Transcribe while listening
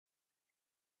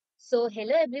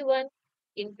Hello everyone.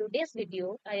 In today's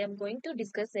video, I am going to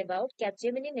discuss about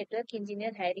Capgemini Network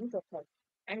Engineer hiring profile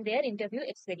and their interview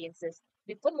experiences.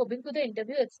 Before moving to the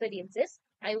interview experiences,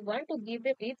 I want to give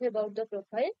a brief about the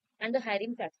profile and the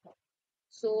hiring platform.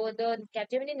 The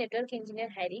Capgemini Network Engineer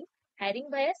hiring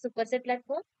via Superset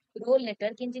platform, role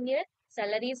network engineer,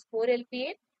 salary is 4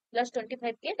 LPA plus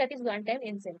 25K, that is one-time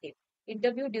incentive.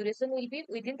 Interview duration will be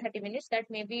within 30 minutes, that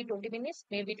may be 20 minutes,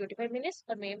 maybe 25 minutes,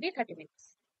 or maybe 30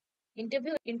 minutes.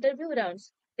 Interview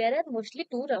rounds. There are mostly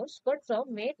two rounds, but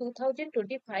from May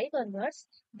 2025 onwards,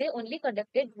 they only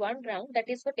conducted one round, that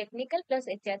is for technical plus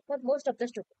HR for most of the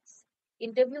students.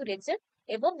 Interview result.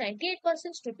 Above 98%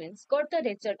 students got the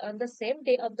result on the same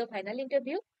day of the final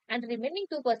interview, and remaining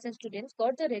 2% students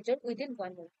got the result within 1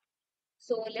 week.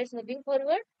 So let's moving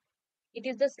forward. It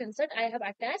is the screenshot I have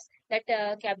attached that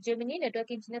Capgemini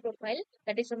Network Engineer profile,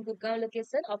 that is from Gurgaon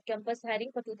location, of campus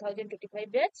hiring for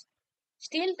 2025 batch.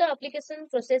 Still, the application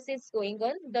process is going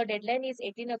on. The deadline is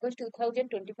 18 August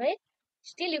 2025.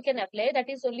 Still, you can apply. That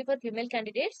is only for female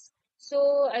candidates.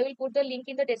 So, I will put the link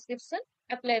in the description.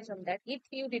 Apply from that if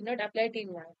you did not apply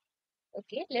till now.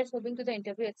 Okay, let's moving to the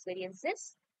interview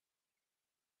experiences.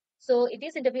 So, it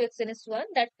is interview experience one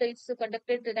that is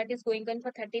conducted, that is going on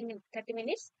for 30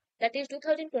 minutes. That is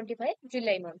 2025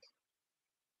 July month.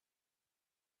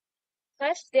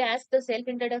 First, they ask the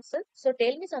self-introduction. So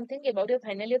tell me something about your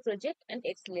final year project and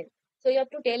explain. So you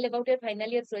have to tell about your final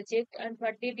year project and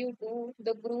what did you do,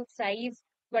 the group size,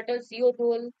 what was your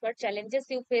role, what challenges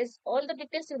you faced, all the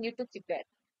details you need to prepare.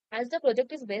 As the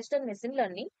project is based on machine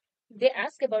learning, they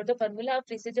ask about the formula of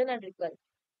precision and recall.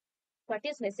 What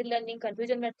is machine learning,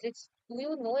 confusion matrix? Do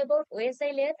you know about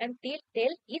OSI layer and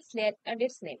tell each layer and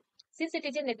its name? Since it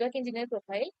is a network engineer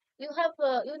profile, you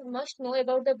must know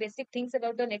about the basic things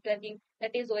about the networking,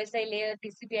 that is OSI layer,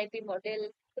 TCP/IP model,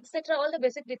 etc. All the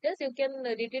basic details you can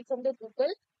read it from the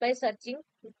Google by searching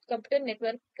computer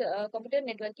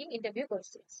networking interview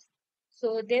questions.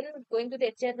 So then going to the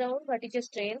HR round, what is your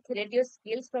strength? Rate your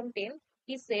skills from 10.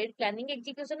 He said planning,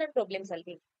 execution, and problem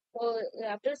solving. So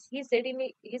after he said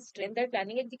in his strength that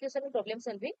planning, execution, and problem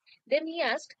solving, then he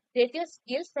asked, rate your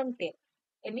skills from 10.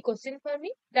 Any question for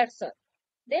me? That's all.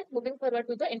 Then moving forward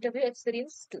to the interview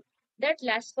experience 2. That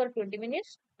lasts for 20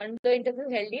 minutes and the interview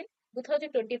held in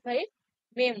 2025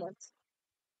 May month.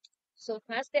 So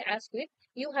first they ask with,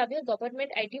 you have your government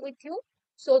ID with you,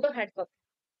 show the hard copy.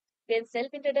 Then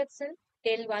self-introduction,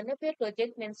 tell one of your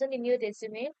project mentioned in your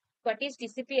resume, what is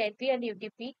TCP/IP and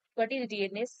UDP, what is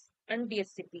DNS and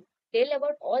DSCP. Tell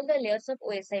about all the layers of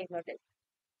OSI model.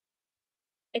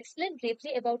 Explain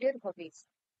briefly about your hobbies.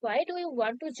 Why do you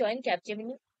want to join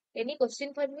Capgemini? Any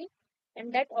question for me?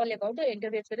 And that all about the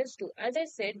interview experience too. As I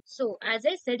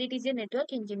said, it is a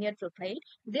network engineer profile.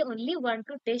 They only want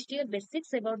to test your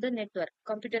basics about the network,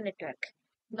 computer network.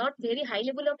 Not very high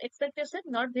level of expectation,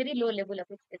 not very low level of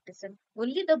expectation.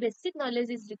 Only the basic knowledge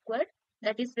is required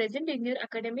that is present in your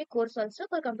academic course also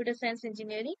for computer science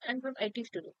engineering and from IT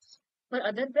students. For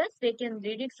other brands, they can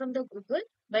read it from the Google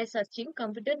by searching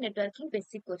computer networking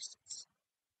basic questions.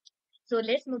 So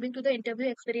let's moving to the interview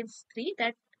experience 3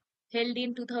 that held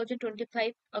in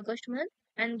 2025 August month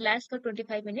and lasts for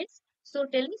 25 minutes. So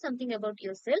tell me something about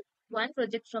yourself. One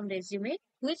project from resume.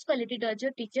 Which quality does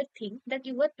your teacher think that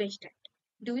you were best at?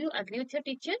 Do you agree with your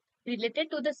teacher?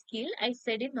 Related to the skill I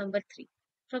said in number 3.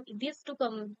 From these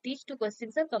two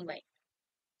questions are combined.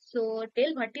 So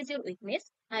tell what is your weakness.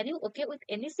 Are you okay with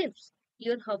any shifts?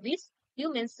 Your hobbies.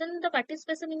 You mentioned the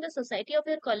participation in the society of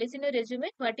your college in your resume.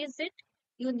 What is it?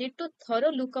 You need to thorough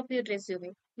look up your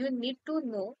resume. You need to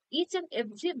know each and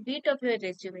every bit of your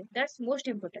resume. That's most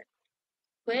important.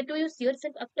 Where do you see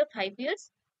yourself after 5 years?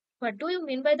 What do you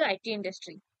mean by the IT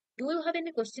industry? Do you have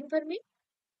any question for me?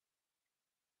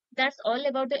 That's all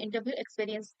about the interview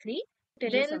experience 3.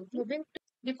 Then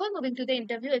before moving to the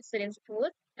interview experience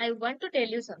 4, I want to tell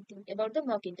you something about the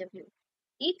mock interview.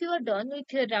 If you are done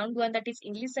with your round 1, that is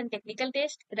English and technical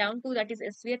test, round 2, that is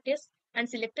SVR test, and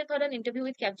selected for an interview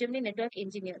with Capgemini Network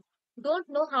Engineer, don't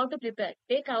know how to prepare,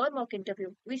 take our mock interview.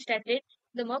 We started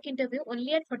the mock interview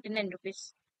only at 49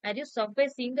 rupees. Are you shocked by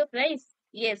seeing the price?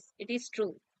 Yes, it is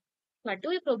true. What do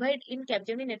we provide in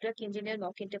Capgemini Network Engineer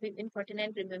mock interview in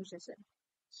 49 premium session?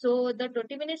 So the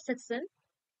 20-minute section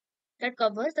that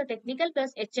covers the technical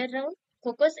plus HR round,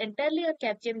 focus entirely on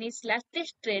Capgemini's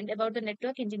latest trend about the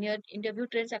network engineer interview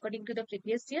trends according to the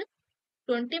previous year.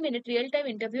 20-minute real-time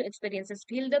interview experiences,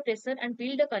 feel the pressure and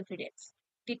build the confidence.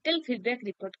 Detailed feedback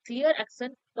report, clear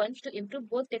action points to improve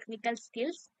both technical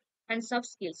skills and soft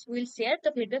skills. We will share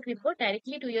the feedback report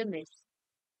directly to your mails.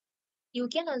 You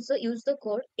can also use the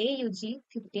code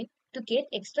AUG15 to get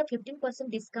extra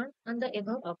 15% discount on the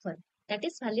above offer. That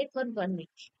is valid for 1 week.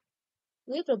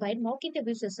 We provide mock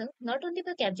interview sessions not only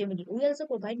for Capgemini, we also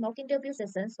provide mock interview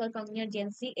sessions for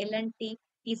Cognigency, L&T,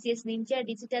 TCS, Ninja,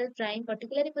 Digital, Prime,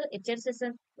 particularly for HR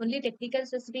session, only technical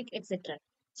specific, etc.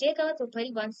 Check our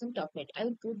profile once on TopNet. I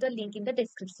will put the link in the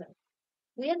description.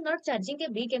 We are not charging a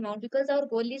big amount because our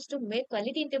goal is to make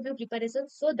quality interview preparation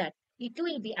so that it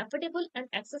will be affordable and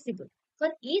accessible for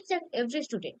each and every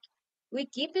student. We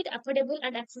keep it affordable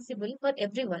and accessible for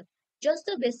everyone. Just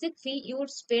the basic fee you would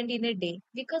spend in a day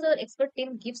because our expert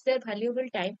team gives their valuable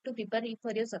time to prepare you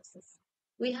for your success.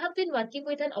 We have been working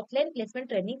with an offline placement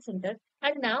training center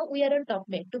and now we are on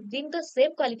TopNet to bring the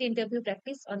same quality interview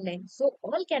practice online so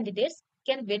all candidates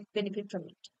can benefit from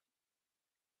it.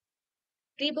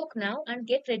 Pre-book now and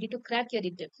get ready to crack your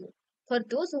interview. For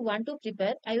those who want to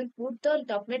prepare, I will put the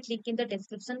TopNet link in the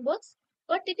description box.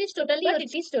 But it is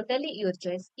totally your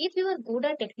choice. If you are good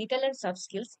at technical and soft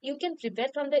skills, you can prepare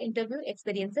from the interview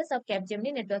experiences of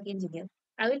Capgemini Network Engineer.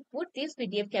 I will put this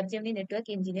PDF Capgemini Network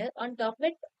Engineer on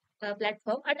TopNet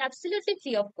platform at absolutely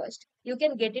free of cost. You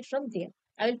can get it from there.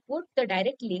 I will put the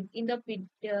direct link in the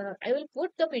I will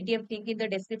put the PDF link in the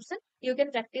description. You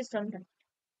can practice from that.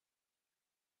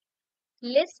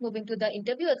 Let's move into the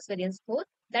interview experience 4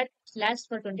 that lasts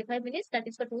for 25 minutes. That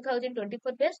is for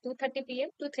 2024 batch 2:30 p.m.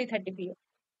 to 3:30 p.m.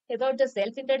 About the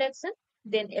self introduction,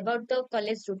 then about the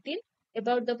college routine,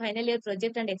 about the final year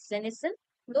project and explanation.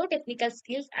 No technical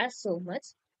skills as so much.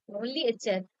 Only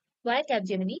HR. Why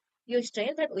Capgemini? Your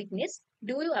strength and weakness.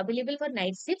 Do you available for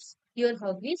night shifts? Your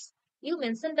hobbies. You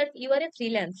mentioned that you are a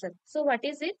freelancer. So what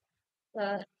is it?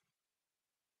 Uh,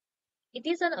 it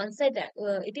is an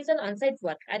on-site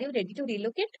work. Are you ready to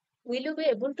relocate? Will you be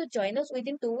able to join us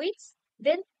within 2 weeks?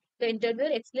 Then the interviewer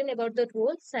explain about the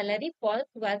role, salary, work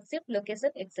shift, location,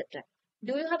 etc.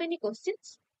 Do you have any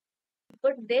questions?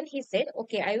 But then he said,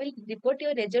 okay, I will report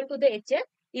your result to the HR.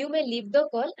 You may leave the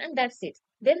call and that's it.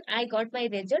 Then I got my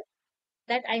result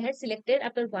that I had selected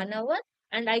after 1 hour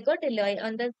and I got a lawyer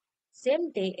on the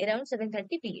same day around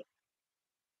 7:30 p.m.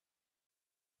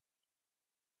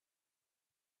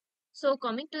 So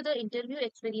coming to the interview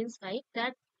experience 5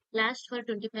 that lasts for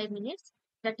 25 minutes,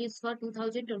 that is for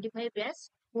 2025 batch,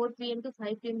 4 p.m. to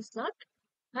 5 p.m. slot.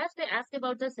 First, they ask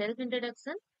about the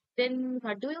self-introduction. Then,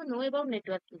 what do you know about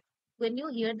networking? When you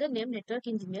hear the name network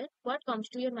engineer, what comes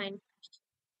to your mind?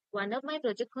 One of my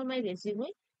project for my resume,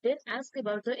 then ask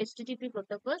about the HTTP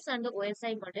protocols and the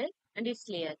OSI model and its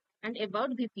layer, and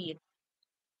about VPN.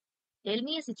 Tell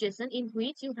me a situation in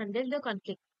which you handle the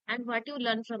conflict and what you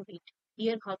learn from it,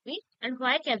 your hobby, and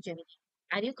why Capgemini.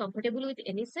 Are you comfortable with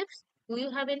any steps? Do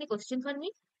you have any question for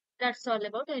me? That's all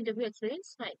about the interview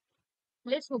experience 5.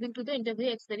 Let's move into the interview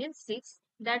experience 6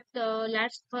 that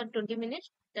lasts for 20 minutes.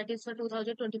 That is for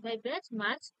 2025 batch,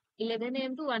 March 11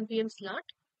 a.m. to 1 p.m. slot.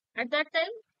 At that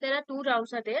time, there are two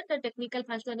rounds are there. The technical,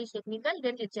 first one is technical,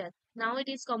 then HR. Now it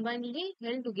is combinedly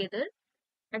held together.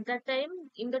 At that time,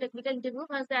 in the technical interview,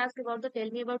 first they asked about the tell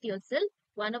me about yourself,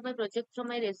 one of my projects from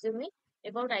my resume,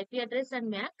 about IP address and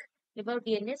MAC, about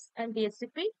DNS and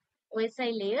DHCP,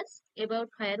 OSI layers, about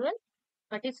firewall,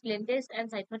 what is plain text and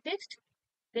ciphertext,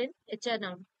 then HR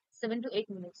round, 7 to 8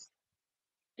 minutes.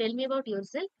 Tell me about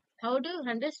yourself. How do you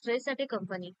handle stress at a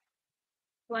company?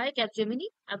 Why Capgemini?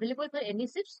 Available for any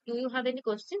shifts? Do you have any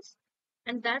questions?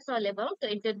 And that's all about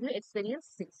the interview experience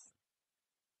 6.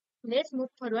 Let's move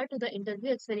forward to the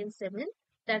interview experience 7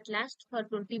 that lasts for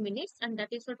 20 minutes and that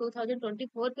is for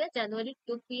 2024 by January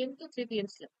 2 p.m. to 3 p.m.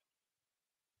 slot.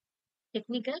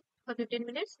 Technical for 15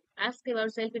 minutes. Ask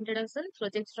about self-introduction,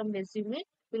 projects from resume,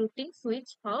 routing,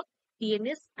 switch, hub,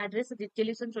 DNS, address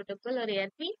resolution protocol or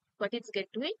ARP, what is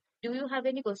gateway. Do you have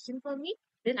any question for me?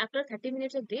 Then after 30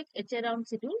 minutes of break, HR round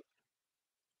schedule.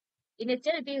 In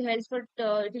HR, it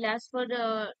will last for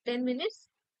 10 minutes.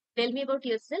 Tell me about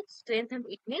yourself, strength and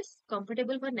weakness,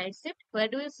 comfortable for night shift. Where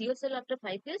do you see yourself after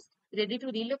 5 years? Ready to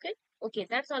relocate? Okay,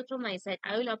 that's all from my side.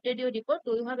 I will update your report.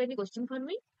 Do you have any question for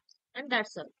me? And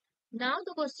that's all. Now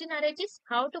the question arises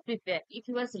how to prepare. If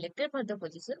you are selected for the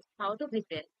position, how to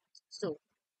prepare. So,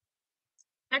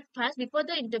 at first, before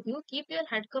the interview, keep your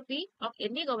hard copy of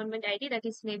any government ID that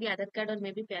is maybe Aadhaar card or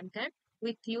maybe PAN card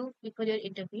with you before your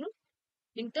interview.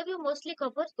 Interview mostly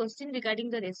covers questions regarding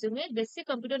the resume, basic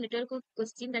computer network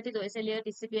question that is OSI layer,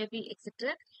 TCP/IP,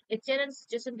 etc. HR and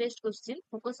situation-based question,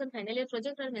 focus on final year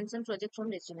project or mention project from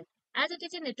resume. As it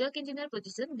is a network engineer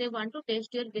position, they want to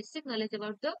test your basic knowledge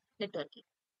about the networking.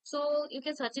 So you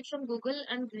can search it from Google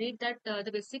and read that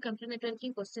the basic computer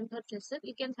networking question for fresher.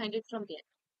 You can find it from there.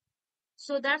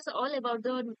 So that's all about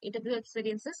the interview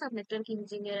experiences of network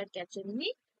engineer at Capgemini.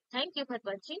 Thank you for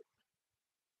watching.